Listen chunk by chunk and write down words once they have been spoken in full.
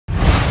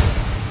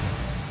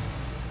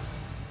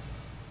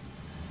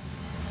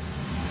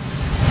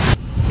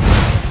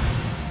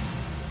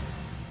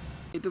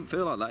It doesn't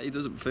feel like that. It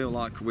doesn't feel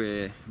like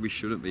we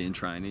shouldn't be in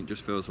training. It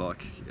just feels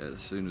like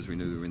as soon as we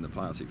knew we were in the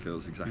playoffs, it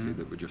feels exactly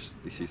that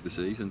this is the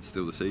season.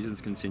 Still, the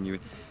season's continuing.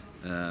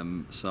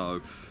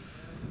 So,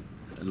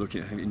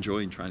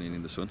 enjoying training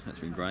in the sun. That's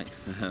been great.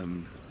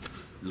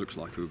 It looks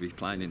like we'll be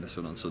playing in the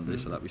sun on Sunday,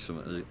 so that'll be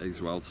something as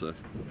well to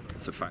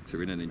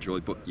factor in and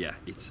enjoy. But yeah,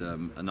 it's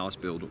a nice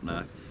build-up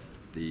now.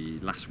 The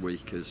last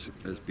week has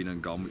been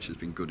and gone, which has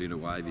been good in a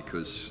way,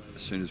 because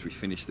as soon as we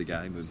finished the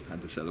game and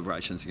had the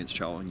celebrations against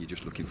Charlton, you're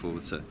just looking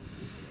forward to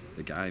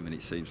the game, and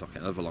it seems like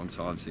another long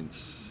time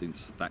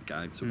since that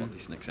game to what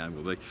this next game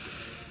will be.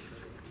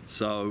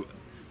 So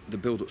the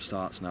build-up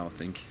starts now, I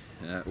think.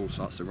 All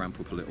starts to ramp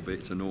up a little bit.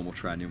 It's a normal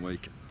training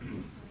week,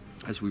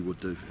 as we would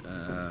do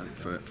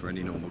for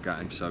any normal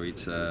game. So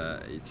it's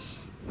the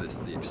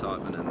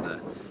excitement and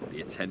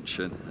the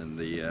attention and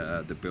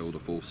the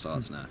build-up all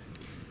starts now.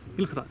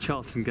 You look at that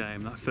Charlton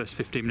game, that first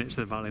 15 minutes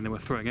of the Valley, and they were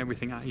throwing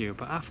everything at you.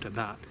 But after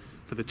that,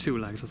 for the two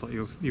legs, I thought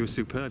you were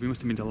superb. You must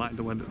have been delighted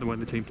the way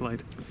the team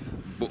played.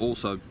 But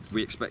also,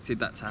 we expected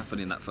that to happen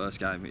in that first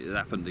game. It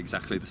happened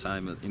exactly the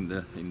same in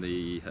the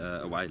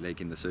away leg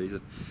in the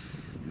season,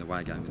 in the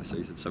away game in the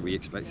season. So we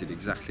expected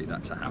exactly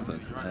that to happen.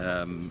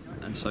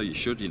 And so you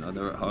should,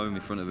 they're at home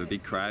in front of a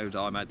big crowd.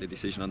 I made the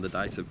decision on the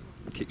day to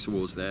kick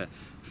towards their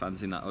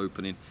fans in that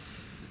opening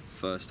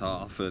first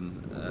half,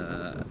 and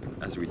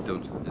as we'd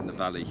done in the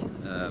Valley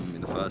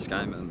in the first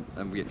game,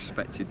 and we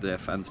expected their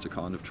fans to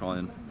kind of try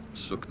and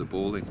suck the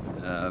ball in,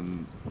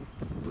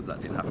 but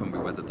that didn't happen. We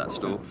weathered that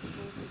storm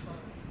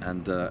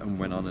and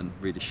went on and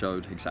really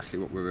showed exactly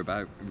what we were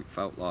about. It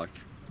felt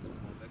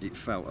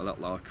a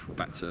lot like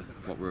back to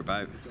what we're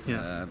about,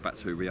 back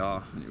to who we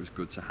are, and it was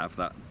good to have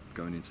that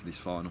going into this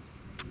final.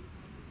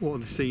 What are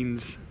the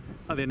scenes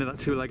at the end of that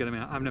two-legged? I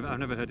mean, I've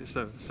never heard it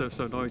so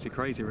noisy,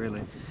 crazy,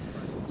 really.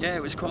 Yeah,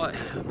 it was quite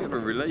a bit of a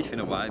relief in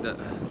a way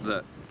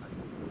that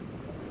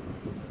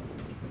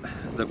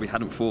we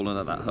hadn't fallen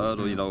at that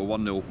hurdle. A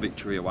 1-0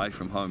 victory away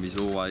from home is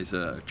always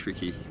a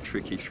tricky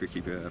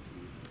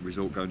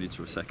result going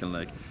into a second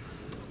leg.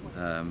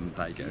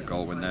 They get a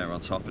goal when they're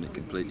on top, and it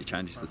completely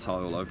changes the tie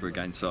all over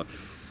again. So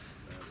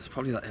there's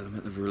probably that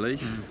element of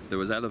relief. There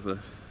was hell of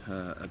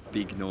a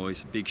big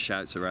noise, big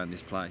shouts around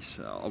this place.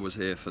 I was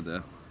here for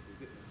the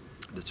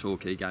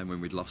Torquay game when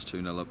we'd lost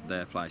 2-0 up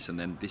their place, and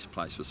then this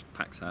place was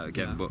packed out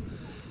again, but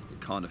it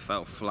kind of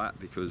fell flat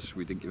because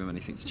we didn't give them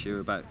anything to cheer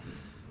about.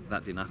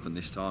 That didn't happen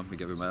this time. We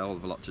gave them a hell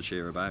of a lot to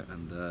cheer about,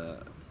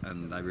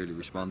 and they really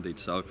responded.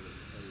 So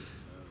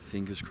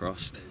fingers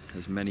crossed,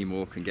 as many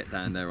more can get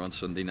down there on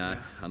Sunday now.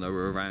 I know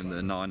we're around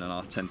the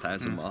 9,500,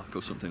 10,000 mark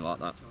or something like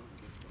that.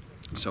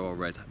 So I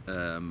read,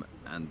 and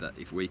that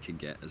if we can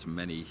get as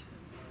many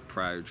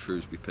proud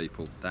Shrewsbury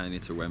people down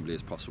into Wembley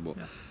as possible,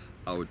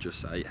 I would just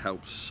say it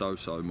helps so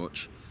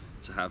much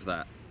to have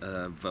that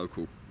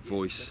vocal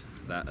voice,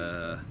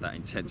 that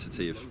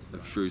intensity of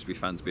Shrewsbury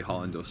fans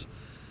behind us.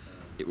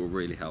 It will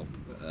really help.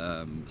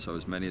 So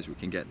as many as we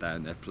can get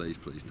down there, please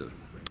do.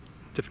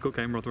 Difficult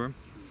game, Rotherham.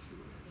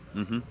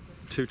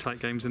 Two tight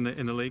games in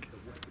the league.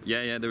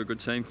 Yeah, they're a good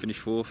team.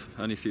 Finished fourth,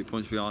 only a few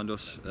points behind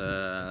us.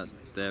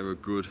 They're a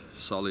good,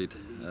 solid,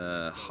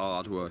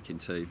 hard-working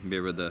team.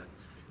 Mirror the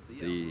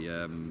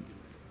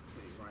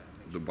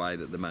way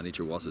that the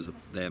manager was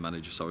their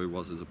manager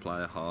was as a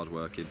player,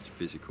 hard-working,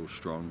 physical,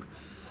 strong,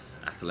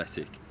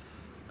 athletic,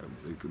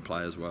 who can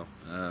play as well.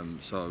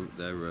 So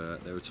they're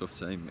a tough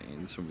team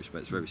in some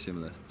respects, very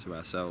similar to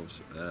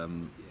ourselves.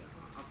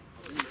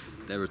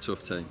 They're a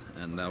tough team,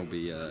 and they'll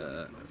be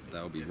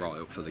right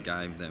up for the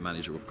game. Their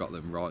manager have got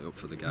them right up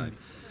for the game,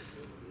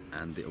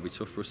 and it'll be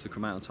tough for us to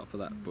come out on top of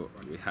that. But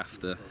we have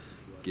to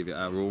give it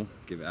our all,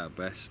 give it our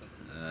best.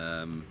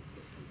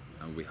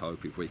 And we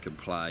hope if we can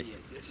play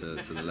to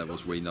the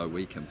levels we know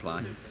we can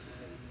play,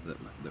 that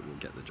we'll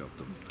get the job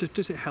done.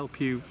 Does it help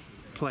you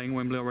playing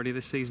Wembley already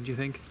this season, do you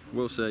think?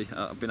 We'll see.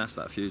 I've been asked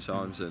that a few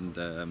times, and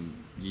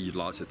you'd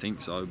like to think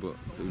so, but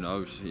who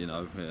knows?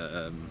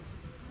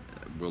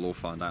 We'll all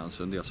find out on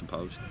Sunday, I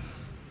suppose.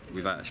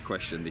 Without a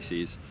question, this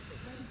is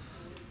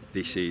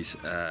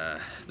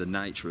the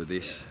nature of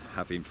this.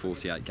 Having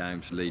 48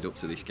 games lead up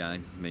to this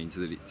game means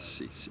that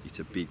it's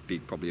a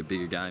big, probably a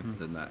bigger game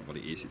than that. What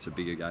it is, it's a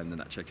bigger game than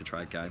that Checker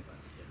Trade game.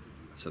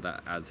 So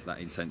that adds that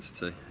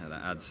intensity, and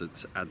that adds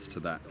to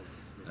that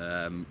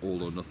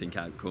all or nothing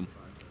outcome.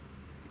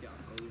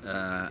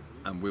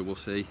 And we will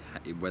see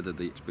whether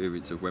the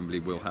experience of Wembley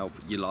will help.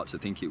 You like to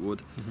think it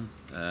would,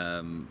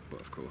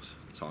 but of course,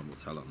 time will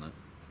tell on that.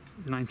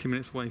 90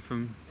 minutes away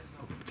from,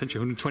 potentially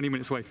 120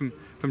 minutes away from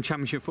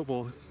Championship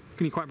football.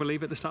 Can you quite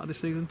believe it at the start of this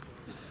season?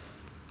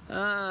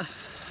 No,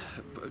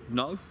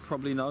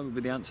 probably no would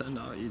be the answer.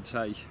 No, you'd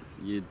say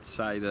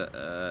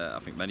that I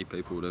think many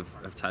people would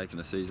have taken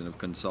a season of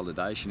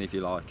consolidation, if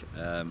you like,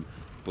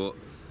 but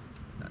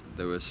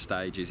there were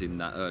stages in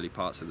that early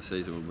parts of the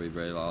season when we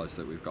realised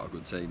that we've got a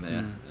good team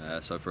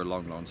here. So for a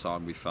long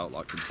time we felt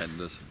like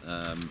contenders.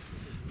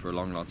 For a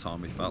long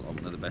time we felt like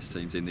one of the best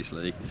teams in this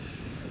league.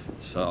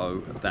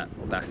 So that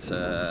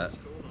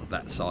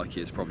that psyche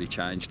has probably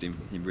changed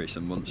in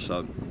recent months.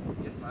 So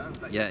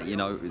yeah, you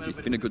know, it's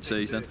been a good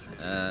season,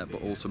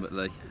 but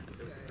ultimately,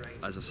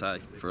 as I say,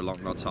 for a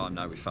long time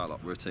now, we felt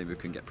like we're a team who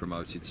can get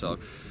promoted. So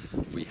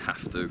we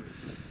have to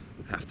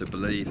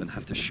believe and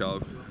have to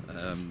show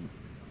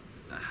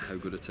how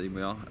good a team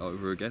we are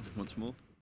over again once more.